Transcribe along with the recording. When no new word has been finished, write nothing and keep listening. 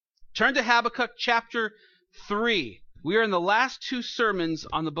Turn to Habakkuk chapter 3. We are in the last two sermons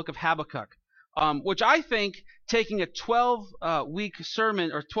on the book of Habakkuk, which I think, taking a 12-week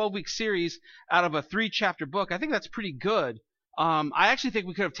sermon or 12-week series out of a 3-chapter book, I think that's pretty good. I actually think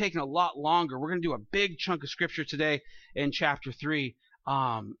we could have taken a lot longer. We're going to do a big chunk of scripture today in chapter 3,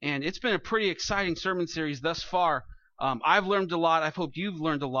 and it's been a pretty exciting sermon series thus far. I've learned a lot. I hope you've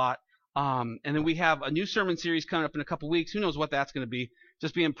learned a lot. And then we have a new sermon series coming up in a couple weeks. Who knows what that's going to be?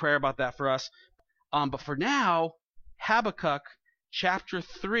 Just be in prayer about that for us. But for now, Habakkuk chapter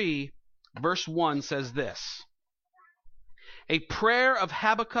 3, verse 1 says this. A prayer of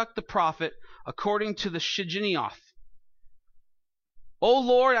Habakkuk the prophet according to the Shigionoth. O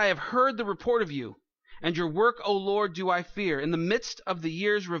Lord, I have heard the report of you, and your work, O Lord, do I fear. In the midst of the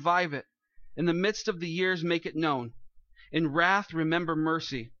years revive it. In the midst of the years make it known. In wrath remember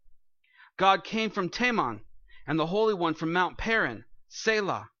mercy. God came from Teman, and the Holy One from Mount Paran,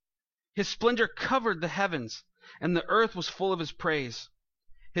 Selah. His splendor covered the heavens, and the earth was full of his praise.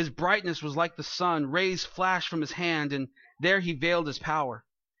 His brightness was like the sun, rays flashed from his hand, and there he veiled his power.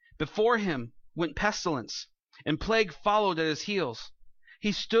 Before him went pestilence, and plague followed at his heels.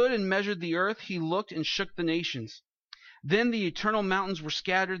 He stood and measured the earth, he looked and shook the nations. Then the eternal mountains were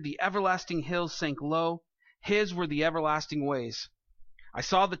scattered, the everlasting hills sank low. His were the everlasting ways. I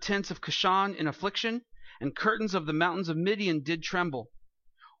saw the tents of Cushan in affliction, and curtains of the mountains of Midian did tremble.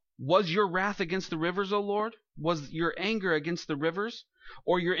 Was your wrath against the rivers, O Lord? Was your anger against the rivers,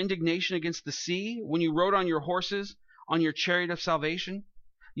 or your indignation against the sea, when you rode on your horses, on your chariot of salvation?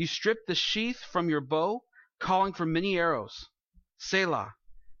 You stripped the sheath from your bow, calling for many arrows. Selah.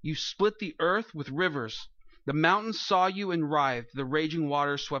 You split the earth with rivers. The mountains saw you and writhed, the raging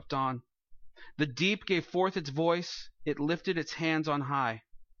waters swept on. The deep gave forth its voice, it lifted its hands on high.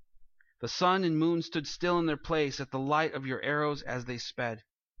 The sun and moon stood still in their place at the light of your arrows as they sped,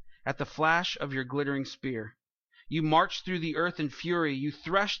 at the flash of your glittering spear. You marched through the earth in fury, you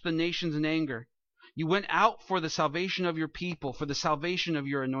threshed the nations in anger. You went out for the salvation of your people, for the salvation of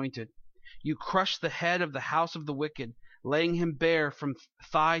your anointed. You crushed the head of the house of the wicked, laying him bare from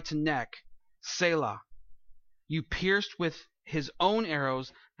thigh to neck. Selah. You pierced with his own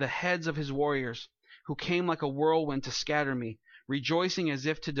arrows the heads of his warriors, who came like a whirlwind to scatter me, rejoicing as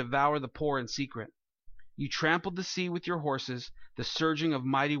if to devour the poor in secret. You trampled the sea with your horses, the surging of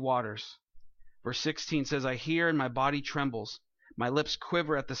mighty waters. Verse 16 says, I hear and my body trembles. My lips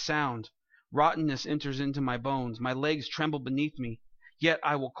quiver at the sound. Rottenness enters into my bones. My legs tremble beneath me. Yet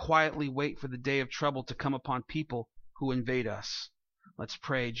I will quietly wait for the day of trouble to come upon people who invade us. Let's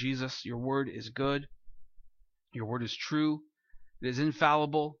pray. Jesus, your word is good. Your word is true. It is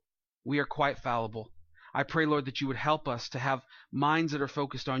infallible. We are quite fallible. I pray, Lord, that you would help us to have minds that are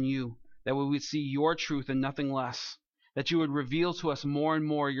focused on you, that we would see your truth and nothing less, that you would reveal to us more and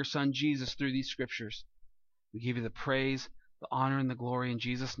more your Son Jesus through these scriptures. We give you the praise, the honor, and the glory in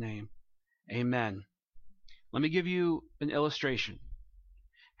Jesus' name. Amen. Let me give you an illustration.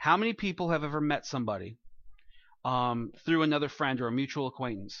 How many people have ever met somebody through another friend or a mutual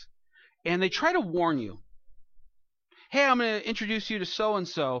acquaintance, and they try to warn you? Hey, I'm going to introduce you to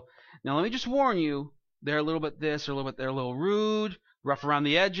so-and-so. Now, let me just warn you, they're a little bit this, or a little bit, they're a little rude, rough around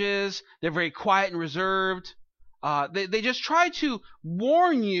the edges, they're very quiet and reserved. They just try to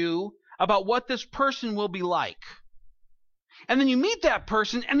warn you about what this person will be like. And then you meet that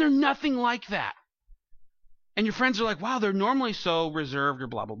person, and they're nothing like that. And your friends are like, wow, they're normally so reserved or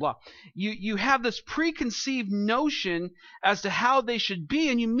blah, blah, blah. You have this preconceived notion as to how they should be,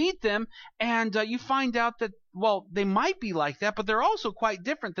 and you meet them, and you find out that, well, they might be like that, but they're also quite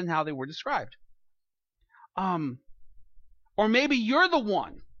different than how they were described. Or maybe you're the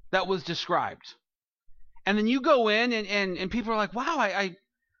one that was described. And then you go in, and people are like, wow,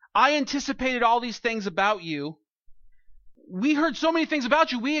 I anticipated all these things about you. We heard so many things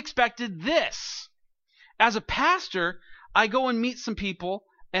about you, we expected this. As a pastor, I go and meet some people,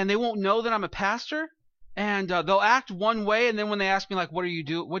 and they won't know that I'm a pastor, and they'll act one way, and then when they ask me, like, what do you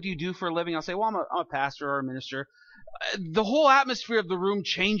do for a living? I'll say, well, I'm a pastor or a minister. The whole atmosphere of the room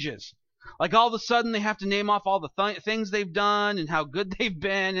changes. Like, all of a sudden, they have to name off all the things they've done and how good they've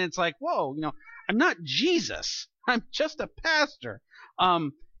been, and it's like, whoa, I'm not Jesus. I'm just a pastor.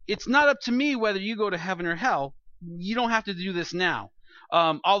 It's not up to me whether you go to heaven or hell. You don't have to do this now.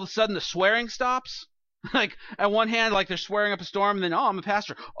 All of a sudden, the swearing stops. Like, at one hand, like they're swearing up a storm, and then, oh, I'm a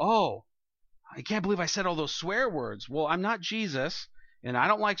pastor. Oh, I can't believe I said all those swear words. Well, I'm not Jesus, and I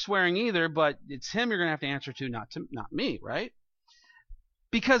don't like swearing either, but it's him you're going to have to answer to, not me, right?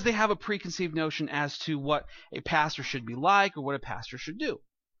 Because they have a preconceived notion as to what a pastor should be like or what a pastor should do.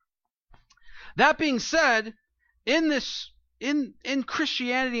 That being said, in this in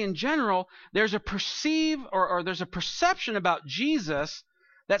Christianity in general, there's a there's a perception about Jesus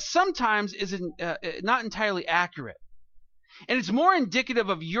that sometimes is not entirely accurate. And it's more indicative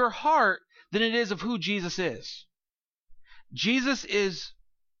of your heart than it is of who Jesus is. Jesus is,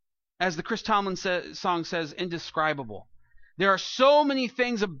 as the Chris Tomlin song says, indescribable. There are so many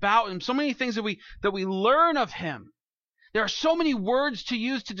things about him, so many things that we learn of him. There are so many words to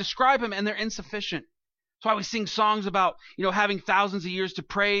use to describe him, and they're insufficient. That's why we sing songs about, having thousands of years to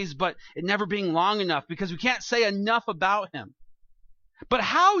praise, but it never being long enough, because we can't say enough about him. But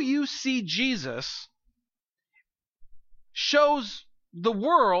how you see Jesus shows the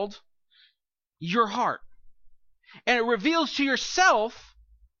world your heart. And it reveals to yourself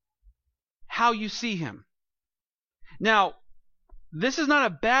how you see him. Now, this is not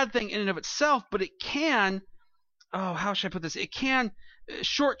a bad thing in and of itself, but it can, how should I put this? It can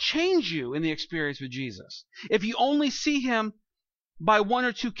shortchange you in the experience with Jesus if you only see him by one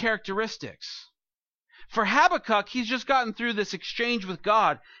or two characteristics. For Habakkuk, he's just gotten through this exchange with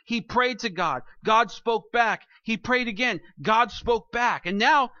God. He prayed to God. God spoke back. He prayed again. God spoke back. And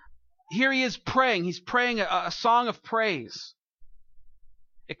now, here he is praying. He's praying a song of praise.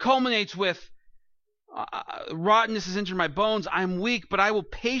 It culminates with, rottenness has entered my bones. I am weak, but I will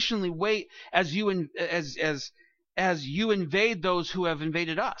patiently wait as you invade those who have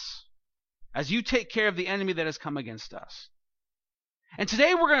invaded us, as you take care of the enemy that has come against us. And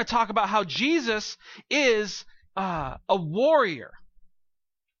today we're going to talk about how Jesus is a warrior.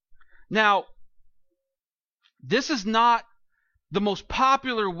 Now, this is not the most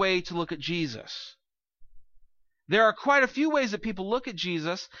popular way to look at Jesus. There are quite a few ways that people look at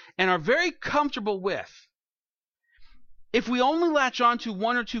Jesus and are very comfortable with. If we only latch on to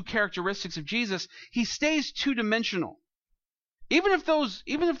one or two characteristics of Jesus, he stays two-dimensional. Even if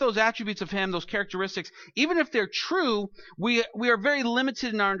those attributes of him, those characteristics, even if they're true, we are very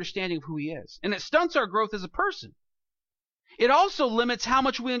limited in our understanding of who he is. And it stunts our growth as a person. It also limits how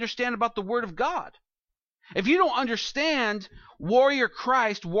much we understand about the Word of God. If you don't understand warrior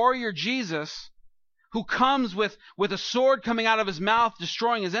Christ, warrior Jesus, who comes with a sword coming out of his mouth,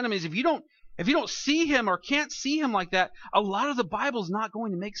 destroying his enemies, if you don't see him or can't see him like that, a lot of the Bible is not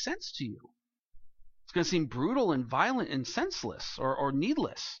going to make sense to you. It's going to seem brutal and violent and senseless or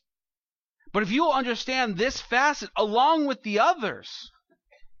needless. But if you'll understand this facet along with the others,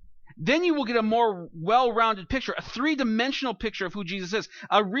 then you will get a more well-rounded picture, a three-dimensional picture of who Jesus is.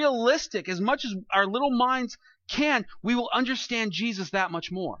 A realistic, as much as our little minds can, we will understand Jesus that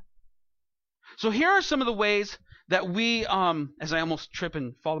much more. So here are some of the ways that we, as I almost trip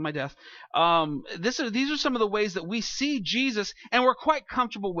and fall to my death, these are some of the ways that we see Jesus and we're quite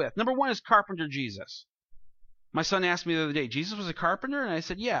comfortable with. Number one is carpenter Jesus. My son asked me the other day, Jesus was a carpenter? And I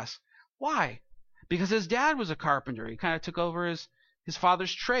said, yes. Why? Because his dad was a carpenter. He kind of took over his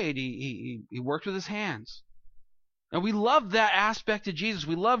father's trade. He worked with his hands. And we love that aspect of Jesus.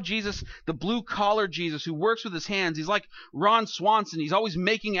 We love Jesus, the blue-collar Jesus who works with his hands. He's like Ron Swanson. He's always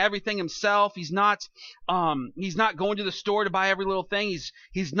making everything himself. He's not going to the store to buy every little thing.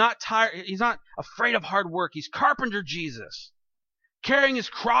 He's not tired. He's not afraid of hard work. He's carpenter Jesus, carrying his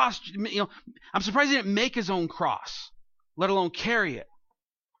cross. I'm surprised he didn't make his own cross, let alone carry it.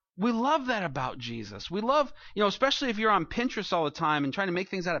 We love that about Jesus. We love, especially if you're on Pinterest all the time and trying to make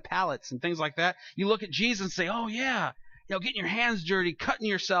things out of pallets and things like that. You look at Jesus and say, oh yeah, getting your hands dirty, cutting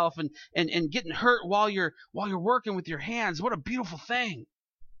yourself and getting hurt while you're working with your hands. What a beautiful thing.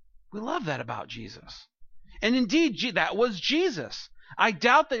 We love that about Jesus. And indeed, that was Jesus. I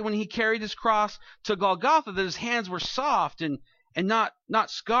doubt that when he carried his cross to Golgotha that his hands were soft and not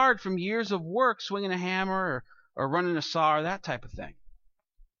scarred from years of work swinging a hammer or running a saw or that type of thing.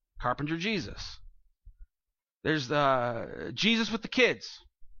 Carpenter Jesus. There's Jesus with the kids.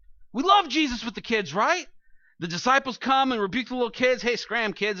 We love Jesus with the kids, right? The disciples come and rebuke the little kids. Hey,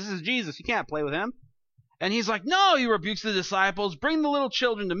 scram, kids, this is Jesus. You can't play with him. And he's like, no, he rebukes the disciples. Bring the little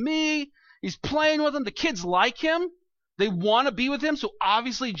children to me. He's playing with them. The kids like him. They want to be with him. So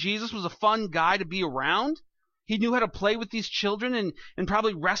obviously Jesus was a fun guy to be around. He knew how to play with these children and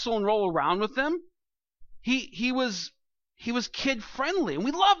probably wrestle and roll around with them. He was kid friendly, and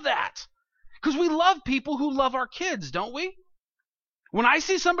we love that because we love people who love our kids, don't we? When I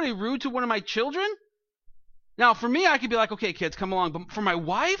see somebody rude to one of my children, now for me I could be like, okay kids, come along, but for my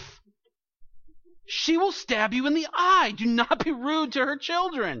wife, she will stab you in the eye. Do not be rude to her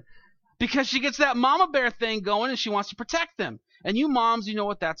children because she gets that mama bear thing going and she wants to protect them. And you moms, you know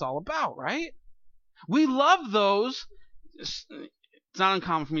what that's all about, right? We love those. It's not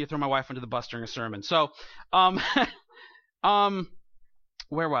uncommon for me to throw my wife under the bus during a sermon. So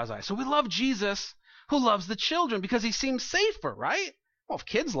where was I? So we love Jesus who loves the children because he seems safer, right? Well, if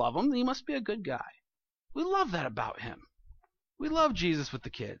kids love him, then he must be a good guy. We love that about him. We love Jesus with the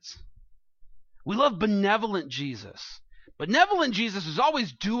kids. We love benevolent Jesus. Benevolent Jesus is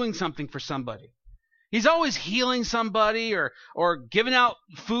always doing something for somebody. He's always healing somebody or giving out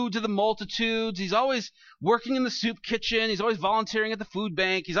food to the multitudes. He's always working in the soup kitchen. He's always volunteering at the food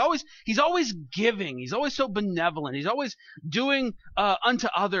bank. He's always giving. He's always so benevolent. He's always doing unto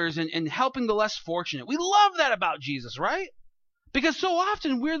others and helping the less fortunate. We love that about Jesus, right? Because so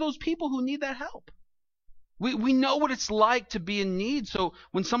often we're those people who need that help. We know what it's like to be in need. So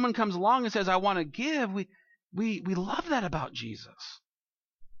when someone comes along and says, I want to give, we love that about Jesus.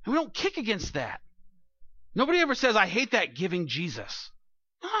 And we don't kick against that. Nobody ever says, I hate that giving Jesus.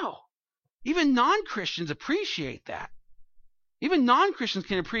 No. Even non-Christians appreciate that. Even non-Christians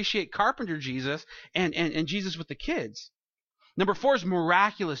can appreciate carpenter Jesus and Jesus with the kids. Number 4 is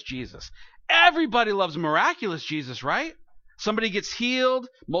miraculous Jesus. Everybody loves miraculous Jesus, right? Somebody gets healed,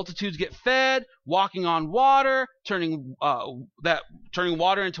 multitudes get fed, walking on water, turning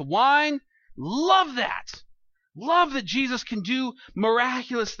water into wine. Love that. Love that Jesus can do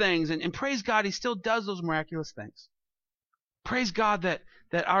miraculous things, and praise God, he still does those miraculous things. Praise God that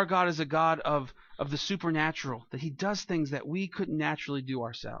our God is a God of the supernatural, that he does things that we couldn't naturally do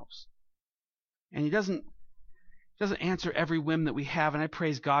ourselves. And he doesn't answer every whim that we have, and I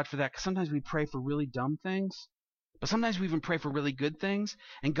praise God for that, because sometimes we pray for really dumb things, but sometimes we even pray for really good things,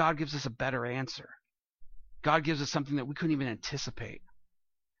 and God gives us a better answer. God gives us something that we couldn't even anticipate.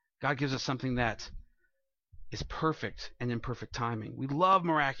 God gives us something that is perfect and in perfect timing. We love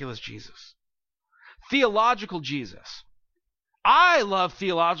miraculous Jesus. Theological Jesus. I love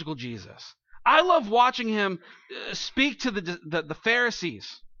theological Jesus. I love watching him speak to the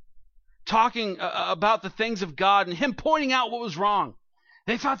Pharisees, talking about the things of God and him pointing out what was wrong.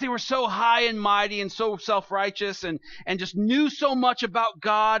 They thought they were so high and mighty and so self-righteous and just knew so much about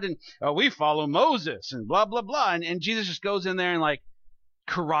God, and we follow Moses and blah, blah, blah. And Jesus just goes in there and like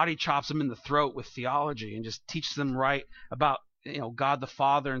karate chops them in the throat with theology and just teaches them right about God the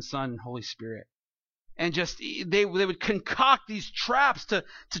Father and Son and Holy Spirit. And just they would concoct these traps to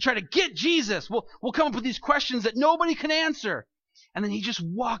try to get Jesus. We'll come up with these questions that nobody can answer. And then he'd just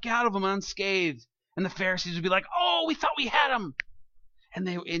walk out of them unscathed. And the Pharisees would be like, oh, we thought we had him.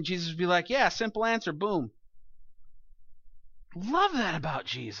 And Jesus would be like, yeah, simple answer, boom. Love that about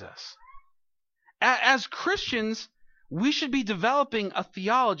Jesus. As Christians, we should be developing a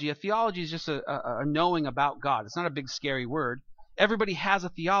theology. A theology is just a knowing about God. It's not a big scary word. Everybody has a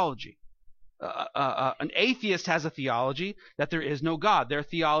theology. An atheist has a theology that there is no God. Their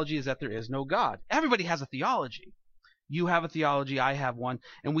theology is that there is no God. Everybody has a theology. You have a theology, I have one.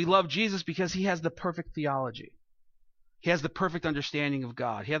 And we love Jesus because he has the perfect theology. He has the perfect understanding of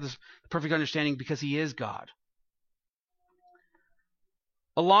God. He has this perfect understanding because he is God.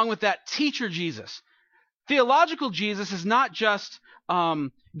 Along with that, teacher Jesus. Theological Jesus is not just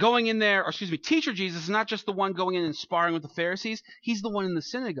going in there, teacher Jesus is not just the one going in and sparring with the Pharisees. He's the one in the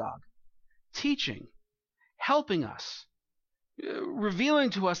synagogue, teaching, helping us,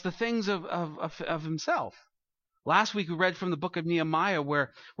 revealing to us the things of himself. Last week we read from the book of Nehemiah where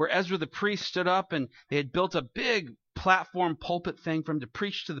Ezra the priest stood up and they had built a big platform pulpit thing for him to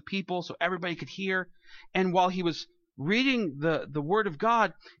preach to the people so everybody could hear. And while he was reading the word of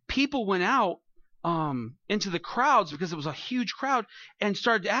God, people went out into the crowds, because it was a huge crowd, and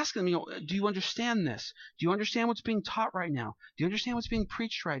started asking them, do you understand this? Do you understand what's being taught right now? Do you understand what's being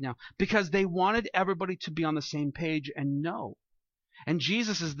preached right now? Because they wanted everybody to be on the same page and know. And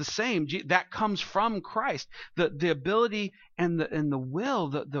Jesus is the same. That comes from Christ. The ability and the will,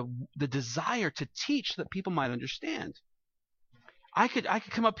 the desire to teach that people might understand. I could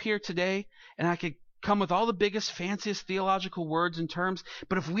come up here today and I could come with all the biggest, fanciest theological words and terms,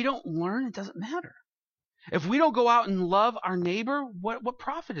 but if we don't learn, it doesn't matter. If we don't go out and love our neighbor, what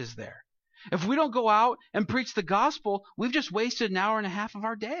profit is there? If we don't go out and preach the gospel, we've just wasted an hour and a half of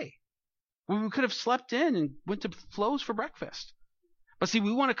our day. We could have slept in and went to Flo's for breakfast. But see,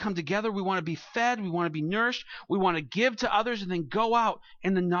 we want to come together, we want to be fed, we want to be nourished, we want to give to others, and then go out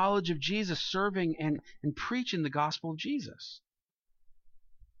in the knowledge of Jesus, serving and preaching the gospel of Jesus.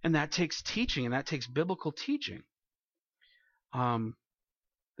 And that takes teaching, and that takes biblical teaching.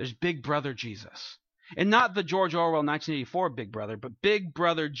 There's Big Brother Jesus. And not the George Orwell 1984 Big Brother, but Big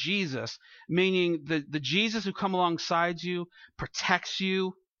Brother Jesus, meaning the Jesus who comes alongside you, protects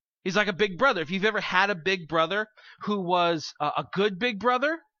you. He's like a big brother. If you've ever had a big brother who was a good big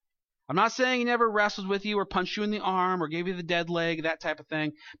brother, I'm not saying he never wrestled with you or punched you in the arm or gave you the dead leg, that type of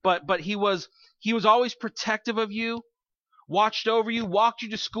thing, but he was always protective of you, watched over you, walked you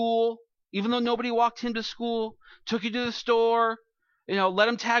to school, even though nobody walked him to school, took you to the store,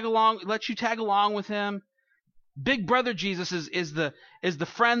 let you tag along with him. Big brother Jesus is the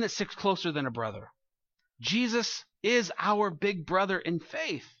friend that sticks closer than a brother. Jesus is our big brother in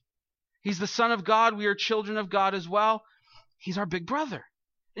faith. He's the Son of God. We are children of God as well. He's our big brother.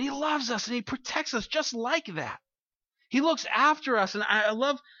 And he loves us and he protects us just like that. He looks after us. And I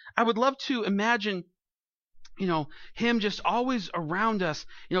would love to imagine, him just always around us,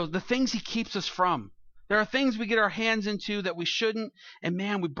 the things he keeps us from. There are things we get our hands into that we shouldn't, and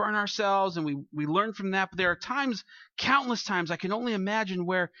man, we burn ourselves and we learn from that. But there are times, countless times, I can only imagine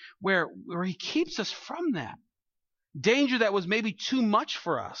where he keeps us from that. Danger that was maybe too much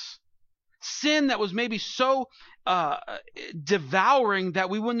for us. Sin that was maybe so devouring that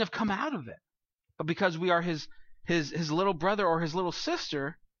we wouldn't have come out of it. But because we are his little brother or his little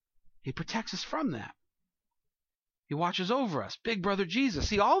sister, he protects us from that. He watches over us. Big brother Jesus.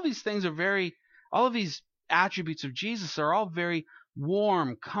 See, all of these attributes of Jesus are all very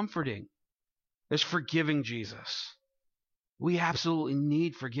warm, comforting. There's forgiving Jesus. We absolutely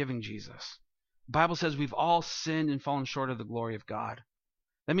need forgiving Jesus. The Bible says we've all sinned and fallen short of the glory of God.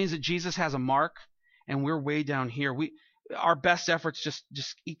 That means that Jesus has a mark and we're way down here. Our best efforts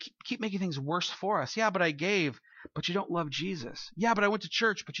just keep making things worse for us. Yeah, but I gave, but you don't love Jesus. Yeah, but I went to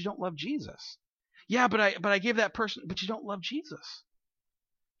church, but you don't love Jesus. Yeah, but I gave that person, but you don't love Jesus.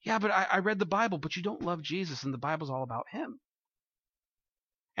 Yeah, but I read the Bible, but you don't love Jesus, and the Bible's all about him.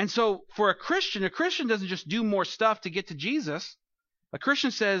 And so for a Christian doesn't just do more stuff to get to Jesus. A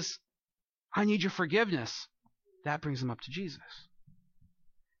Christian says, I need your forgiveness. That brings them up to Jesus.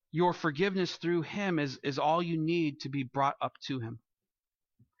 Your forgiveness through him is all you need to be brought up to him.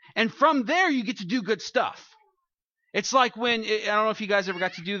 And from there, you get to do good stuff. It's like when, I don't know if you guys ever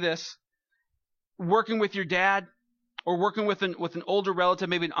got to do this, working with your dad or working with an older relative,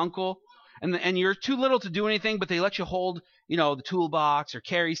 maybe an uncle, and you're too little to do anything, but they let you hold, the toolbox or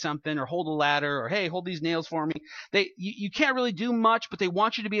carry something or hold a ladder or, hey, hold these nails for me. You can't really do much, but they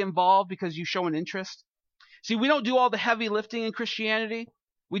want you to be involved because you show an interest. See, we don't do all the heavy lifting in Christianity.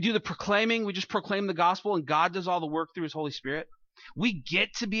 We do the proclaiming. We just proclaim the gospel, and God does all the work through his Holy Spirit. We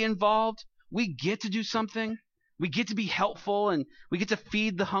get to be involved. We get to do something. We get to be helpful, and we get to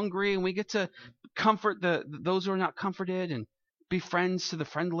feed the hungry, and we get to comfort those who are not comforted, and be friends to the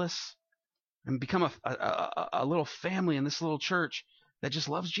friendless, and become a little family in this little church that just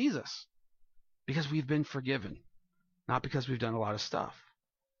loves Jesus because we've been forgiven, not because we've done a lot of stuff.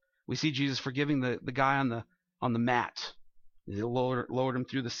 We see Jesus forgiving the guy on the mat. He lowered him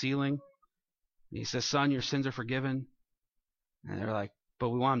through the ceiling. And he says, son, your sins are forgiven. And they're like, but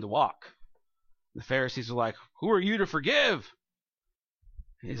we want him to walk. The Pharisees are like, who are you to forgive?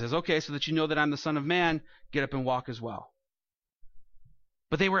 And he says, okay, so that you know that I'm the Son of Man, get up and walk as well.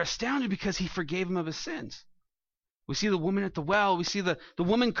 But they were astounded because he forgave him of his sins. We see the woman at the well. We see the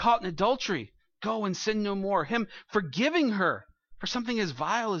woman caught in adultery. Go and sin no more. Him forgiving her for something as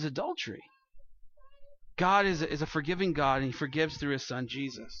vile as adultery. God is a forgiving God, and he forgives through his son,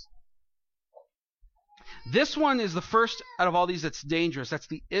 Jesus. This one is the first out of all these that's dangerous. That's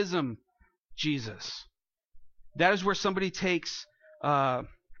the ism Jesus. That is where somebody takes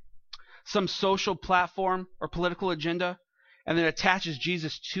some social platform or political agenda and then attaches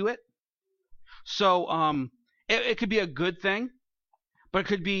Jesus to it. So it could be a good thing, but it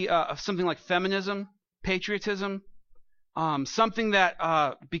could be something like feminism, patriotism, something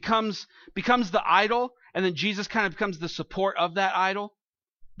that becomes the idol, and then Jesus kind of becomes the support of that idol.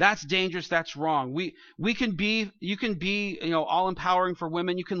 That's dangerous. That's wrong. You can be all empowering for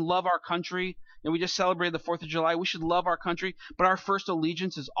women. You can love our country. We just celebrated the 4th of July. We should love our country, but our first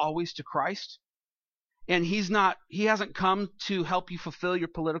allegiance is always to Christ. And he hasn't come to help you fulfill your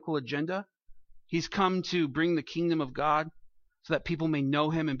political agenda. He's come to bring the kingdom of God so that people may know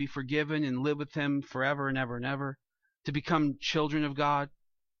him and be forgiven and live with him forever and ever and ever, to become children of God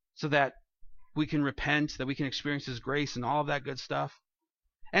so that we can repent, that we can experience his grace and all of that good stuff.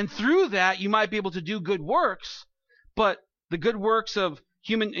 And through that, you might be able to do good works, but the good works of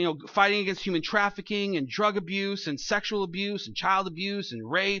fighting against human trafficking and drug abuse and sexual abuse and child abuse and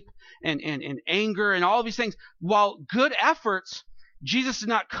rape and anger and all of these things, while good efforts, Jesus did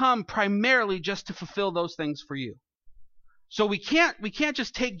not come primarily just to fulfill those things for you. So we can't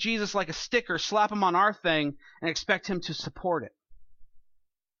just take Jesus like a sticker, slap him on our thing, and expect him to support it.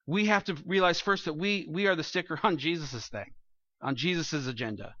 We have to realize first that we are the sticker on Jesus' thing, on Jesus'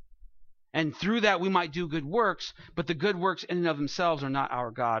 agenda. And through that we might do good works, but the good works in and of themselves are not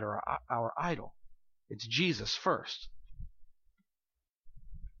our God or our idol. It's Jesus first.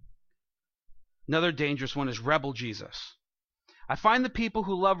 Another dangerous one is rebel Jesus. I find the people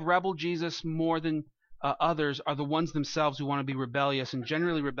who love rebel Jesus more than others are the ones themselves who want to be rebellious, and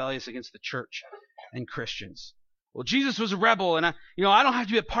generally rebellious against the church and Christians. Well, Jesus was a rebel, and I don't have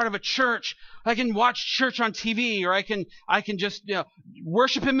to be a part of a church. I can watch church on TV, or I can just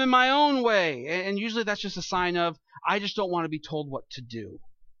worship him in my own way. And usually that's just a sign of, I just don't want to be told what to do.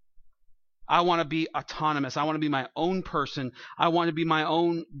 I want to be autonomous. I want to be my own person. I want to be my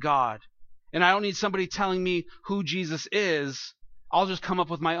own God. And I don't need somebody telling me who Jesus is. I'll just come up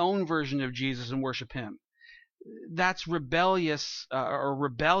with my own version of Jesus and worship him. That's rebellious, or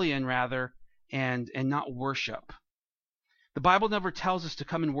rebellion rather, and not worship. The Bible never tells us to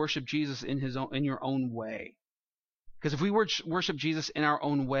come and worship Jesus in your own way. Because if we worship Jesus in our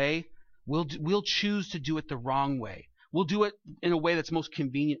own way, we'll choose to do it the wrong way. We'll do it in a way that's most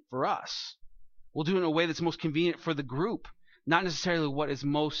convenient for us. We'll do it in a way that's most convenient for the group, not necessarily what is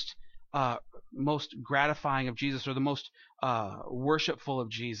most gratifying of Jesus, or the most worshipful of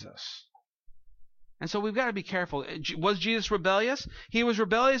Jesus. And so we've got to be careful. Was Jesus rebellious? He was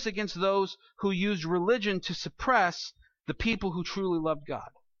rebellious against those who used religion to suppress the people who truly loved God.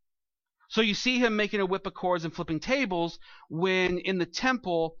 So you see him making a whip of cords and flipping tables when in the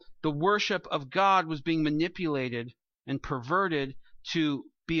temple the worship of God was being manipulated and perverted to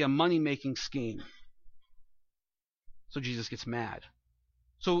be a money-making scheme. So Jesus gets mad.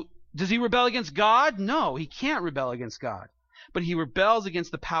 So does he rebel against God? No, he can't rebel against God. But he rebels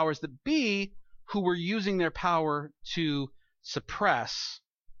against the powers that be who were using their power to suppress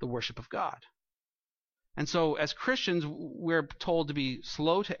the worship of God. And so as Christians, we're told to be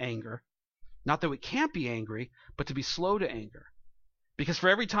slow to anger. Not that we can't be angry, but to be slow to anger. Because for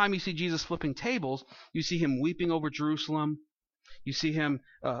every time you see Jesus flipping tables, you see him weeping over Jerusalem. You see him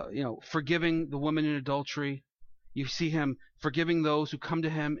forgiving the woman in adultery. You see him forgiving those who come to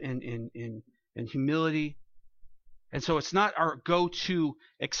him in humility. And so it's not our go-to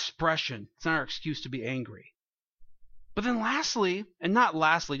expression. It's not our excuse to be angry. But then lastly, and not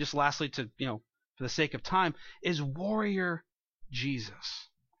lastly, just lastly to, for the sake of time, is warrior Jesus.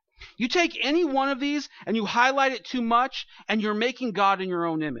 You take any one of these and you highlight it too much, and you're making God in your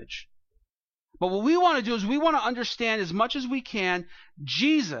own image. But what we want to do is we want to understand as much as we can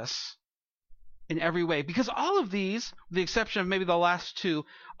Jesus in every way. Because all of these, with the exception of maybe the last two,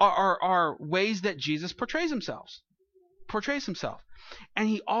 are ways that Jesus portrays himself. And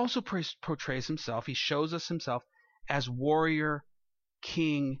he also portrays himself, he shows us himself as warrior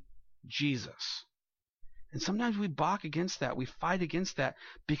King Jesus. And sometimes we balk against that. We fight against that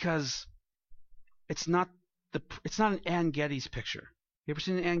because it's not an Ann Geddes picture. You ever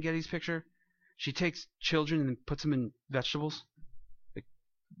seen an Ann Geddes picture? She takes children and puts them in vegetables.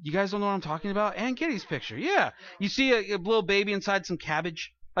 You guys don't know what I'm talking about? Ann Geddes picture. Yeah. You see a little baby inside some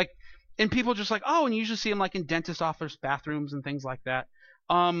cabbage. And people just and you usually see them in dentist office bathrooms and things like that.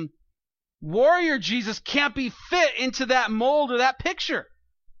 Warrior Jesus can't be fit into that mold or that picture.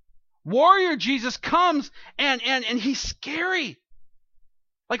 Warrior Jesus comes and he's scary.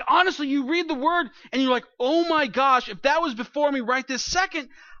 Honestly, you read the word and you're like, oh my gosh, if that was before me right this second,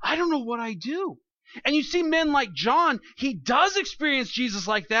 I don't know what I do. And you see men like John, he does experience Jesus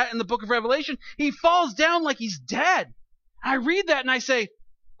like that in the book of Revelation. He falls down like he's dead. I read that and I say,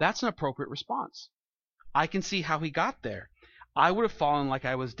 that's an appropriate response. I can see how he got there. I would have fallen like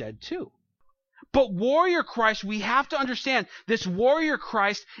I was dead too. But warrior Christ, we have to understand, this warrior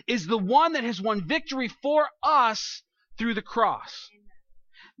Christ is the one that has won victory for us through the cross.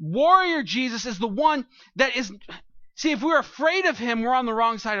 Warrior Jesus is the one that is... See, if we're afraid of him, we're on the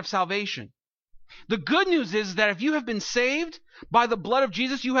wrong side of salvation. The good news is that if you have been saved by the blood of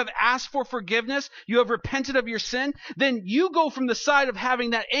Jesus, you have asked for forgiveness, you have repented of your sin, then you go from the side of having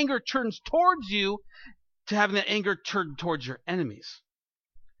that anger turned towards you to having that anger turned towards your enemies.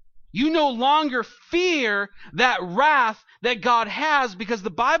 You no longer fear that wrath that God has, because the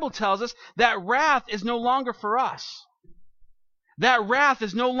Bible tells us that wrath is no longer for us. That wrath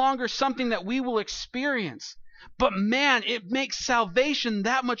is no longer something that we will experience. But man, it makes salvation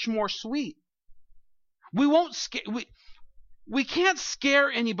that much more sweet. We can't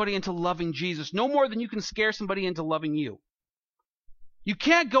scare anybody into loving Jesus no more than you can scare somebody into loving you. You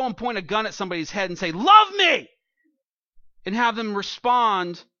can't go and point a gun at somebody's head and say, "Love me!" and have them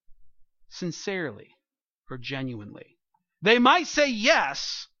respond sincerely or genuinely. They might say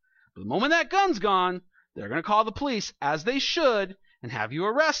yes, but the moment that gun's gone, they're going to call the police, as they should, and have you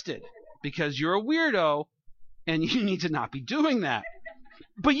arrested because you're a weirdo and you need to not be doing that.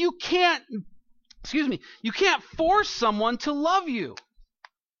 But you can't force someone to love you.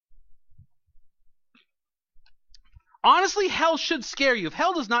 Honestly, hell should scare you. If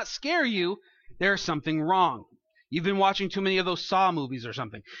hell does not scare you, there's something wrong. You've been watching too many of those Saw movies or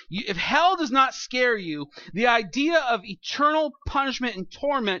something. If hell does not scare you, the idea of eternal punishment and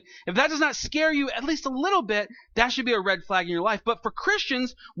torment, if that does not scare you at least a little bit, that should be a red flag in your life. But for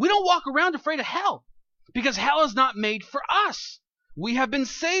Christians, we don't walk around afraid of hell because hell is not made for us. We have been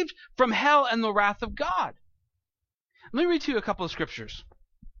saved from hell and the wrath of God. Let me read to you a couple of scriptures.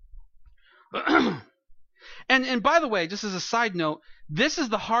 And by the way, just as a side note, this is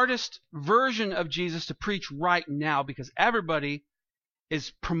the hardest version of Jesus to preach right now because everybody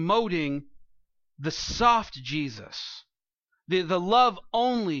is promoting the soft Jesus, the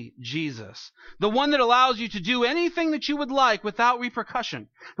love-only Jesus, the one that allows you to do anything that you would like without repercussion,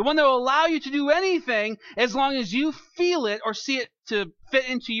 the one that will allow you to do anything as long as you feel it or see it to fit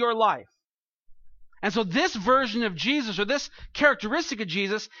into your life. And so this version of Jesus, or this characteristic of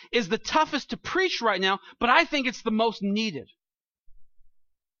Jesus, is the toughest to preach right now, but I think it's the most needed.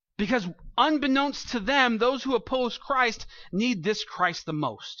 Because unbeknownst to them, those who oppose Christ need this Christ the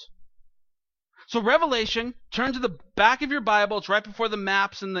most. So Revelation, turn to the back of your Bible, it's right before the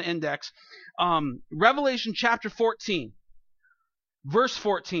maps and the index. Revelation chapter 14, verse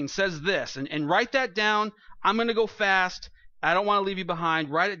 14 says this, and write that down. I'm going to go fast. I don't want to leave you behind.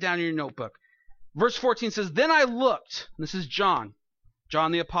 Write it down in your notebook. Verse 14 says, Then I looked, this is John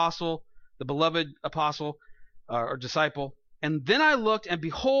the apostle, the beloved apostle or disciple, and then I looked, and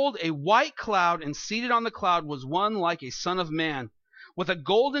behold, a white cloud, and seated on the cloud was one like a son of man, with a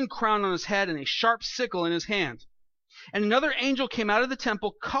golden crown on his head and a sharp sickle in his hand. And another angel came out of the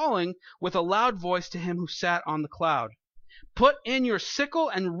temple, calling with a loud voice to him who sat on the cloud, Put in your sickle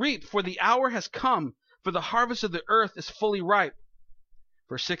and reap, for the hour has come, for the harvest of the earth is fully ripe.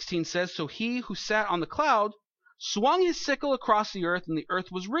 Verse 16 says, So he who sat on the cloud swung his sickle across the earth, and the earth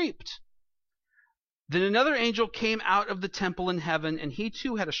was reaped. Then another angel came out of the temple in heaven, and he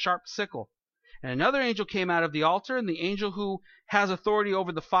too had a sharp sickle. And another angel came out of the altar, and the angel who has authority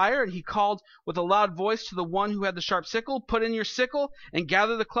over the fire, and he called with a loud voice to the one who had the sharp sickle, Put in your sickle and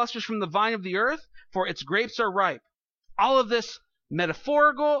gather the clusters from the vine of the earth, for its grapes are ripe. All of this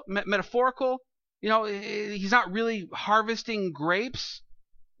metaphorical. He's not really harvesting grapes.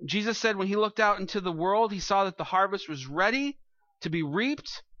 Jesus said when he looked out into the world, he saw that the harvest was ready to be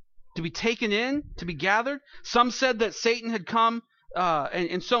reaped, to be taken in, to be gathered. Some said that Satan had come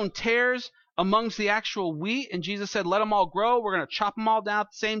and sown tares amongst the actual wheat, and Jesus said, let them all grow. We're going to chop them all down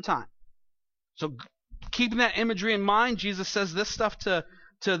at the same time. So keeping that imagery in mind, Jesus says this stuff to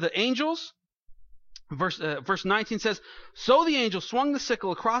the angels. Verse 19 says, So the angel swung the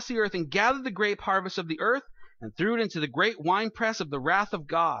sickle across the earth and gathered the grape harvest of the earth, and threw it into the great winepress of the wrath of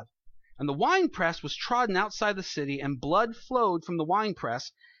God. And the winepress was trodden outside the city, and blood flowed from the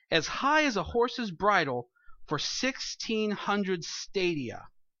winepress as high as a horse's bridle for 1,600 stadia.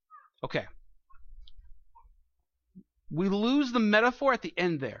 Okay. We lose the metaphor at the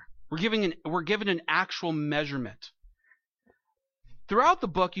end there. We're given an actual measurement. Throughout the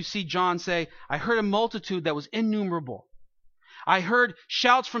book, you see John say, I heard a multitude that was innumerable. I heard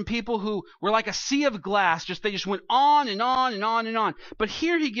shouts from people who were like a sea of glass. They just went on and on and on and on. But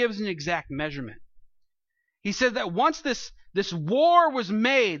here he gives an exact measurement. He said that once this war was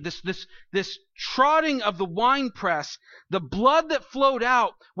made, this trotting of the winepress, the blood that flowed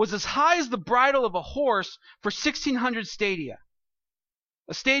out was as high as the bridle of a horse for 1,600 stadia.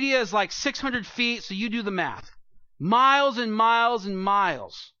 A stadia is like 600 feet, so you do the math. Miles and miles and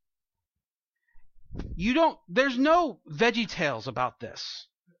miles. There's no VeggieTales about this.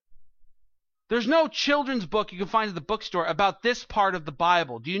 There's no children's book you can find at the bookstore about this part of the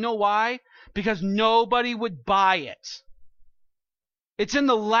Bible. Do you know why? Because nobody would buy it. It's in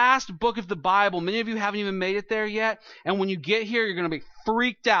the last book of the Bible. Many of you haven't even made it there yet. And when you get here, you're going to be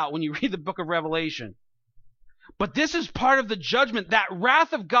freaked out when you read the book of Revelation. But this is part of the judgment, that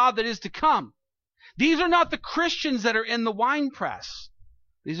wrath of God that is to come. These are not the Christians that are in the winepress.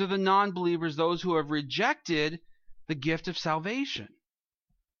 These are the non-believers, those who have rejected the gift of salvation.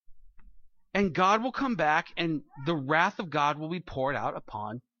 And God will come back, and the wrath of God will be poured out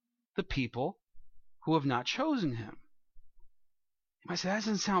upon the people who have not chosen him. You might say, that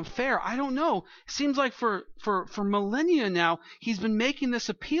doesn't sound fair. I don't know. It seems like for millennia now, he's been making this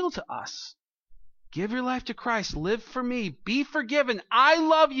appeal to us. Give your life to Christ. Live for me. Be forgiven. I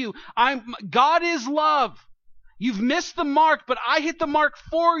love you. God is love. You've missed the mark, but I hit the mark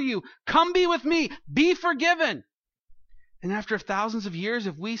for you. Come be with me. Be forgiven. And after thousands of years,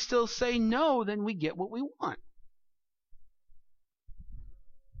 if we still say no, then we get what we want.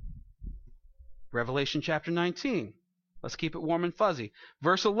 Revelation chapter 19. Let's keep it warm and fuzzy.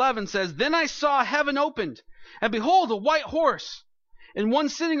 Verse 11 says, Then I saw heaven opened, and behold, a white horse. And one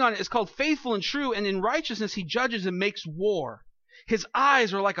sitting on it is called Faithful and True, and in righteousness he judges and makes war. His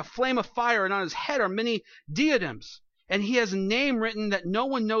eyes are like a flame of fire, and on his head are many diadems. And he has a name written that no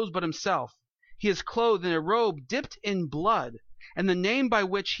one knows but himself. He is clothed in a robe dipped in blood, and the name by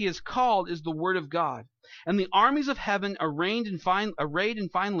which he is called is the Word of God. And the armies of heaven, arrayed in fine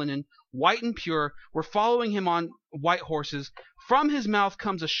linen, white and pure, were following him on white horses. From his mouth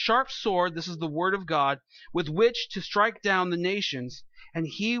comes a sharp sword, this is the Word of God, with which to strike down the nations, and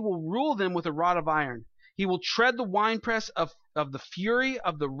he will rule them with a rod of iron. He will tread the winepress of the fury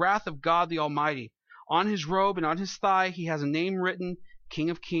of the wrath of God the Almighty. On his robe and on his thigh he has a name written, King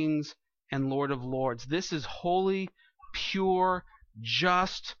of Kings and Lord of Lords. This is holy, pure,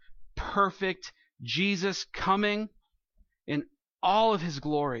 just, perfect Jesus coming in all of his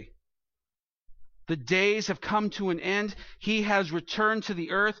glory. The days have come to an end. He has returned to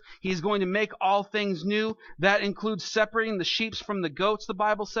the earth. He is going to make all things new. That includes separating the sheep from the goats, the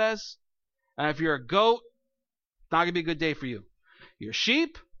Bible says. And if you're a goat, it's not going to be a good day for you. You're a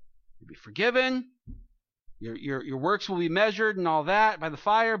sheep, you'll be forgiven. Your works will be measured and all that by the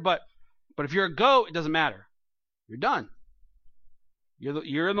fire. But if you're a goat, it doesn't matter. You're done.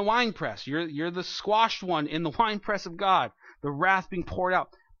 You're in the winepress. You're the squashed one in the winepress of God. The wrath being poured out.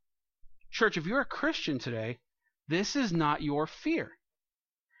 Church, if you're a Christian today, this is not your fear.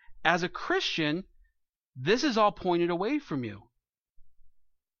 As a Christian, this is all pointed away from you.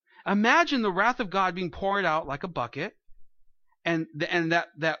 Imagine the wrath of God being poured out like a bucket, and that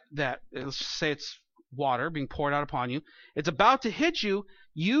let's just say it's water being poured out upon you. It's about to hit you.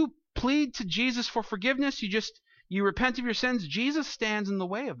 You plead to Jesus for forgiveness. You repent of your sins. Jesus stands in the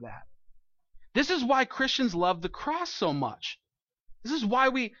way of that. This is why Christians love the cross so much. This is why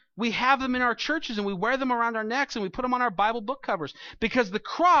we have them in our churches and we wear them around our necks and we put them on our Bible book covers. Because the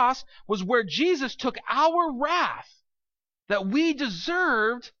cross was where Jesus took our wrath that we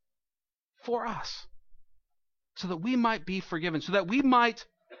deserved for us, so that we might be forgiven, so that we might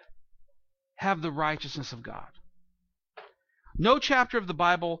have the righteousness of God. No chapter of the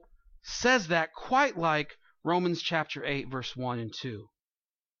Bible says that quite like Romans chapter 8, verse 1 and 2.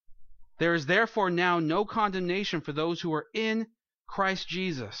 There is therefore now no condemnation for those who are in Christ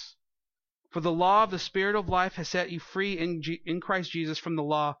Jesus. For the law of the Spirit of life has set you free in Christ Jesus from the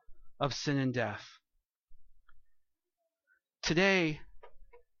law of sin and death. Today,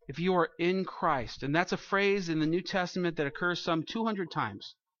 if you are in Christ, and that's a phrase in the New Testament that occurs some 200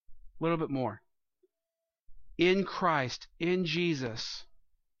 times, a little bit more. In Christ, in Jesus,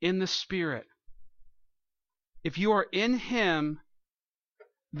 in the Spirit. If you are in Him,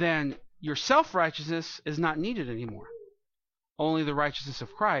 then your self-righteousness is not needed anymore. Only the righteousness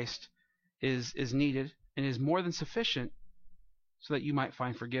of Christ is needed and is more than sufficient so that you might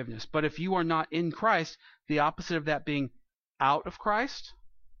find forgiveness. But if you are not in Christ, the opposite of that being out of Christ,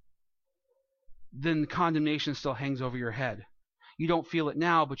 then condemnation still hangs over your head. You don't feel it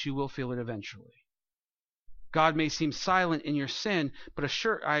now, but you will feel it eventually. God may seem silent in your sin, but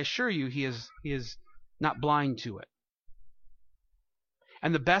I assure you He is not blind to it.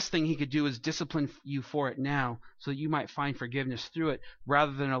 And the best thing He could do is discipline you for it now so that you might find forgiveness through it,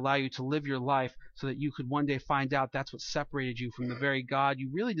 rather than allow you to live your life so that you could one day find out that's what separated you from the very God you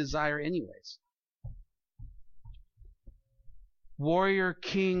really desire anyways. Warrior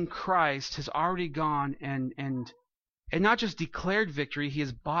King Christ has already gone and not just declared victory, He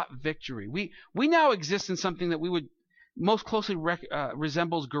has bought victory. We now exist in something that we would most closely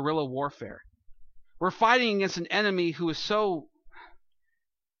resembles guerrilla warfare. We're fighting against an enemy who is so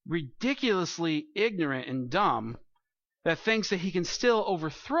ridiculously ignorant and dumb that thinks that he can still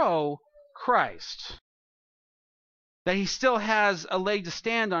overthrow Christ. That he still has a leg to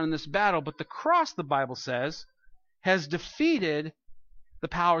stand on in this battle, but the cross, the Bible says, has defeated the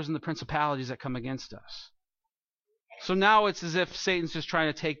powers and the principalities that come against us. So now it's as if Satan's just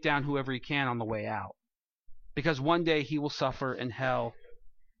trying to take down whoever he can on the way out. Because one day he will suffer in hell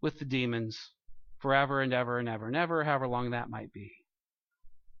with the demons forever and ever and ever and ever, however long that might be.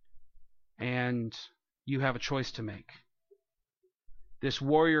 And you have a choice to make. This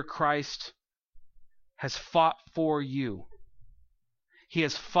warrior Christ has fought for you. He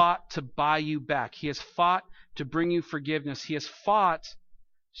has fought to buy you back. He has fought to bring you forgiveness. He has fought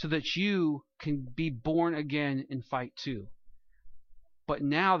so that you can be born again and fight too. But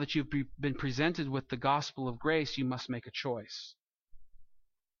now that you've been presented with the gospel of grace, you must make a choice.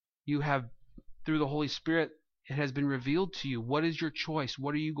 You have, through the Holy Spirit, it has been revealed to you. What is your choice?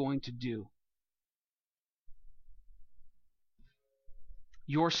 What are you going to do?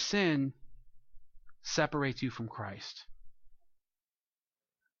 Your sin separates you from Christ.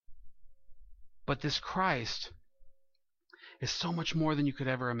 But this Christ is so much more than you could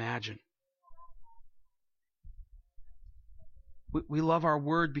ever imagine. We love our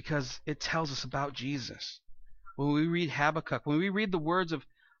word because it tells us about Jesus. When we read Habakkuk, when we read the words of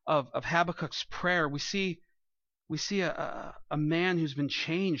Habakkuk's prayer, we see a man who's been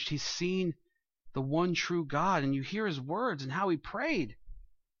changed. He's seen the one true God, and you hear his words and how he prayed.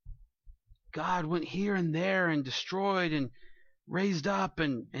 God went here and there and destroyed and raised up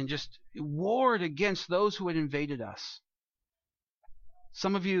and just warred against those who had invaded us.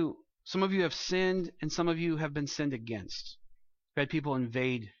 Some of you have sinned, and some of you have been sinned against. You've had people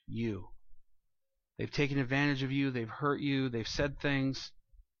invade you. They've taken advantage of you. They've hurt you. They've said things.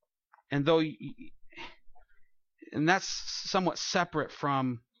 And that's somewhat separate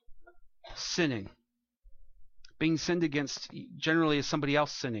from sinning. Being sinned against generally is somebody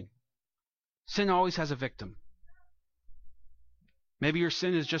else sinning. Sin always has a victim. Maybe your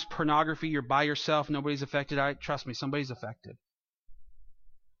sin is just pornography. You're by yourself. Nobody's affected. Trust me, somebody's affected.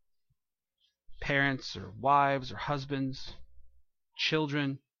 Parents or wives or husbands,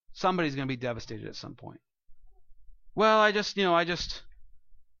 children. Somebody's going to be devastated at some point. Well, I just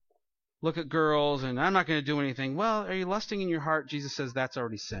look at girls and I'm not going to do anything. Well, are you lusting in your heart? Jesus says that's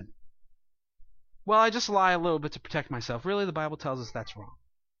already sin. Well, I just lie a little bit to protect myself. Really, the Bible tells us that's wrong.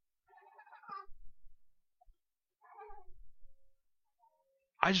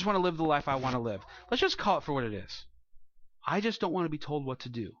 I just want to live the life I want to live. Let's just call it for what it is. I just don't want to be told what to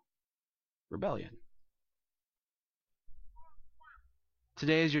do. Rebellion.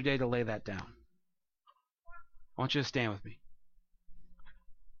 Today is your day to lay that down. I want you to stand with me.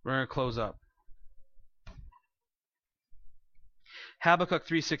 We're going to close up. Habakkuk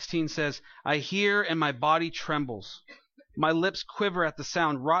 3:16 says, I hear and my body trembles. My lips quiver at the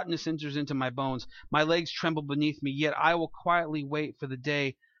sound. Rottenness enters into my bones. My legs tremble beneath me. Yet I will quietly wait for the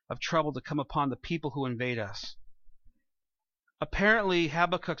day of trouble to come upon the people who invade us. Apparently,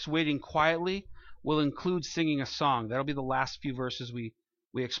 Habakkuk's waiting quietly will include singing a song. That'll be the last few verses we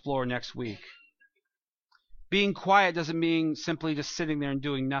explore next week. Being quiet doesn't mean simply just sitting there and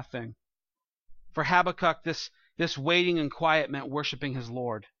doing nothing. For Habakkuk, this waiting and quiet meant worshiping his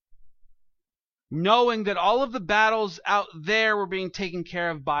Lord. Knowing that all of the battles out there were being taken care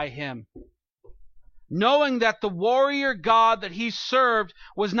of by him. Knowing that the warrior God that he served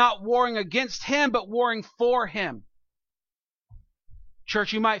was not warring against him, but warring for him.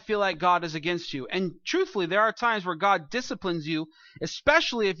 Church, you might feel like God is against you. And truthfully, there are times where God disciplines you,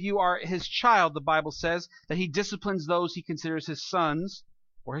 especially if you are his child. The Bible says that he disciplines those he considers his sons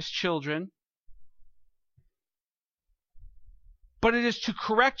or his children. But it is to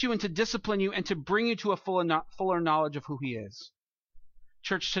correct you and to discipline you and to bring you to a fuller knowledge of who he is.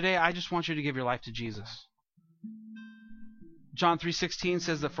 Church, today I just want you to give your life to Jesus. John 3:16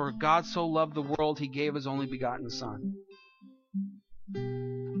 says that for God so loved the world, he gave his only begotten Son.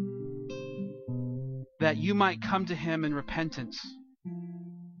 That you might come to him in repentance.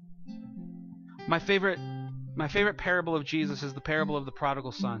 My favorite parable of Jesus is the parable of the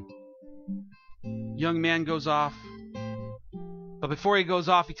prodigal son. Young man goes off. But before he goes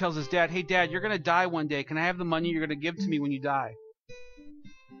off, he tells his dad, hey, Dad, you're going to die one day. Can I have the money you're going to give to me when you die?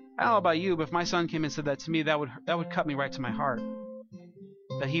 I don't know about you, but if my son came and said that to me, that would cut me right to my heart.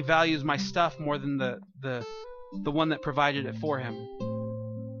 That he values my stuff more than the one that provided it for him.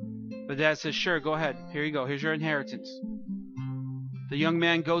 The dad says, sure, go ahead. Here you go. Here's your inheritance. The young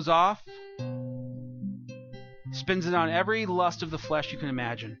man goes off, spends it on every lust of the flesh you can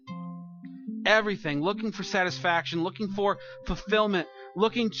imagine. Everything, looking for satisfaction, looking for fulfillment,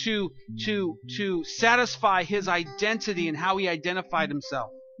 looking to satisfy his identity and how he identified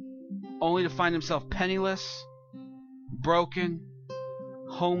himself, only to find himself penniless, broken,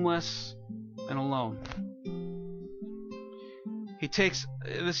 homeless, and alone.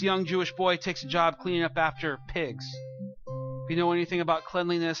 This young Jewish boy takes a job cleaning up after pigs. If you know anything about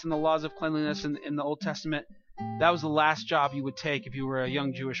cleanliness and the laws of cleanliness in the Old Testament, that was the last job you would take if you were a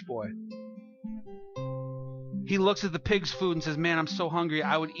young Jewish boy. He looks at the pig's food and says, man, I'm so hungry,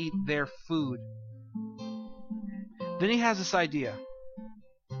 I would eat their food. Then he has this idea.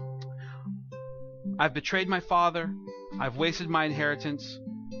 I've betrayed my father. I've wasted my inheritance.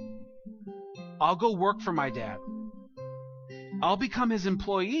 I'll go work for my dad. I'll become his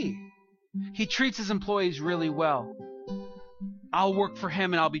employee. He treats his employees really well. I'll work for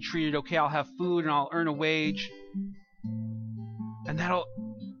him and I'll be treated okay. I'll have food and I'll earn a wage. And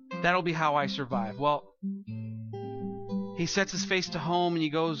that'll be how I survive. Well, he sets his face to home and he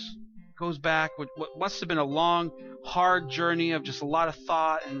goes back with what must have been a long, hard journey of just a lot of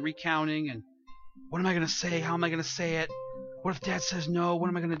thought and recounting and what am I going to say? How am I going to say it? What if Dad says no? What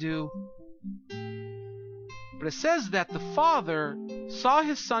am I going to do? But it says that the father saw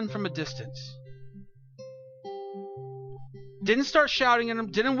his son from a distance. Didn't start shouting at him,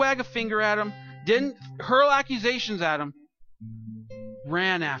 didn't wag a finger at him, didn't hurl accusations at him.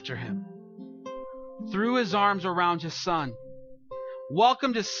 Ran after him. Threw his arms around his son.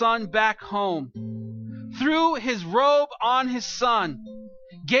 Welcomed his son back home. Threw his robe on his son.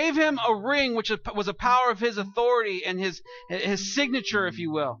 Gave him a ring which was a power of his authority and his signature, if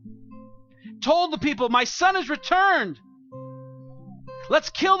you will. Told the people, my son has returned. Let's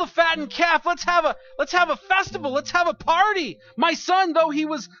kill the fattened calf. Let's have a festival. Let's have a party. My son, though he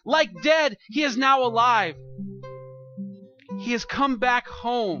was like dead, he is now alive. He has come back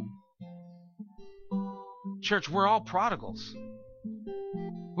home. Church, we're all prodigals.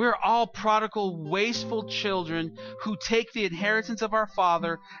 We're all prodigal, wasteful children who take the inheritance of our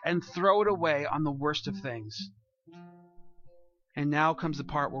Father and throw it away on the worst of things. And now comes the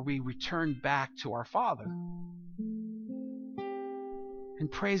part where we return back to our Father. And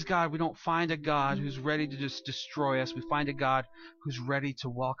praise God, we don't find a God who's ready to just destroy us. We find a God who's ready to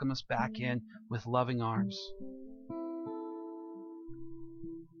welcome us back in with loving arms.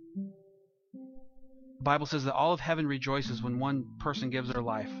 The Bible says that all of heaven rejoices when one person gives their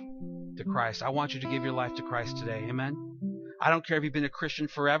life to Christ. I want you to give your life to Christ today. Amen? I don't care if you've been a Christian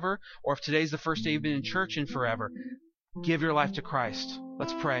forever or if today's the first day you've been in church in forever. Give your life to Christ.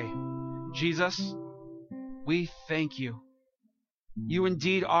 Let's pray. Jesus, we thank you. You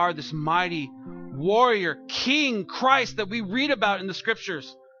indeed are this mighty warrior, King Christ that we read about in the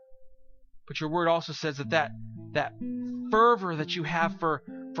Scriptures. But your word also says that fervor that you have for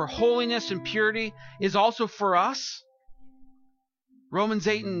holiness and purity is also for us. Romans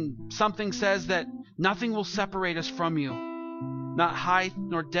 8 and something says that nothing will separate us from you. Not height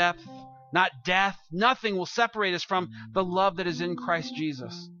nor depth, not death. Nothing will separate us from the love that is in Christ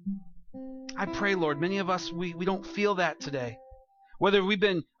Jesus. I pray, Lord, many of us, we don't feel that today. Whether we've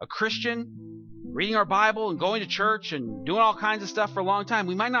been a Christian, reading our Bible and going to church and doing all kinds of stuff for a long time,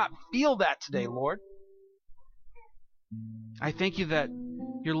 we might not feel that today, Lord. I thank you that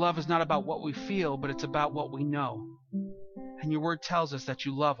your love is not about what we feel, but it's about what we know. And your word tells us that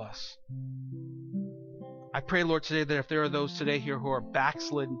you love us. I pray, Lord, today that if there are those today here who are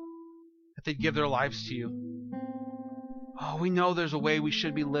backslidden, that they'd give their lives to you. Oh, we know there's a way we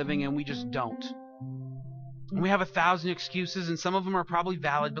should be living and we just don't. And we have 1,000 excuses, and some of them are probably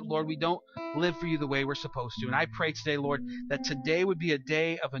valid, but Lord, we don't live for you the way we're supposed to. And I pray today, Lord, that today would be a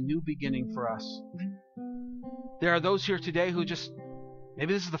day of a new beginning for us. There are those here today who just,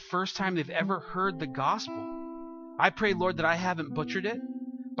 maybe this is the first time they've ever heard the gospel. I pray, Lord, that I haven't butchered it,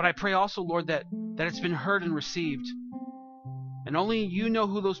 but I pray also, Lord, that it's been heard and received. And only you know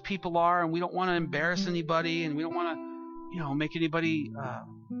who those people are, and we don't want to embarrass anybody, and we don't want to, make anybody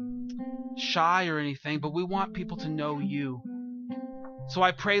shy or anything, but we want people to know you. So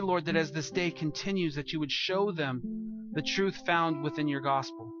I pray, Lord, that as this day continues, that you would show them the truth found within your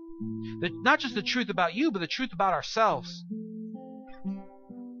gospel. That not just the truth about you, but the truth about ourselves.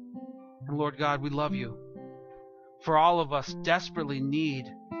 And Lord God, we love you. For all of us desperately need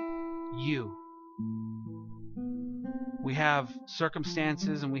you. We have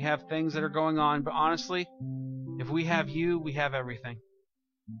circumstances and we have things that are going on, but honestly, if we have you, we have everything.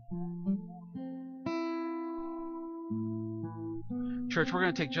 Church, we're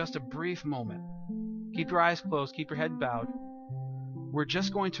going to take just a brief moment. Keep your eyes closed. Keep your head bowed. We're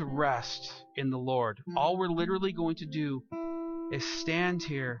just going to rest in the Lord. All we're literally going to do is stand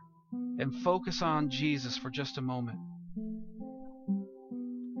here and focus on Jesus for just a moment.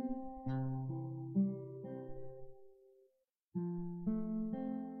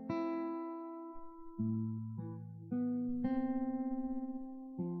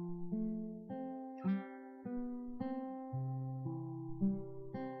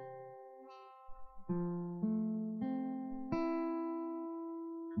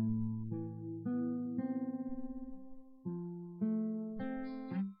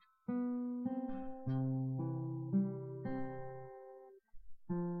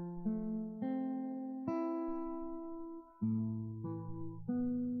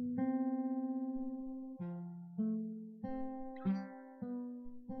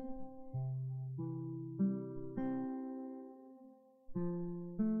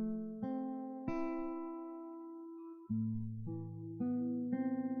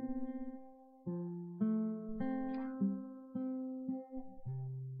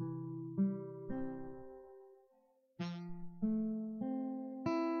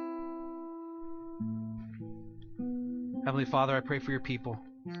 Heavenly Father, I pray for your people.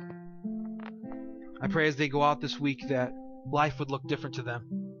 I pray as they go out this week that life would look different to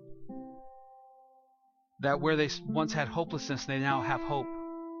them. That where they once had hopelessness, they now have hope.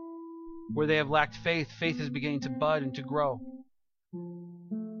 Where they have lacked faith, faith is beginning to bud and to grow.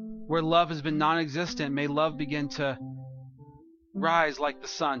 Where love has been non-existent, may love begin to rise like the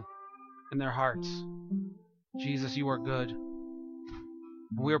sun in their hearts. Jesus, you are good.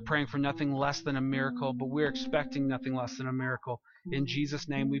 We are praying for nothing less than a miracle, but we're expecting nothing less than a miracle. In Jesus'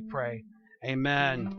 name we pray. Amen.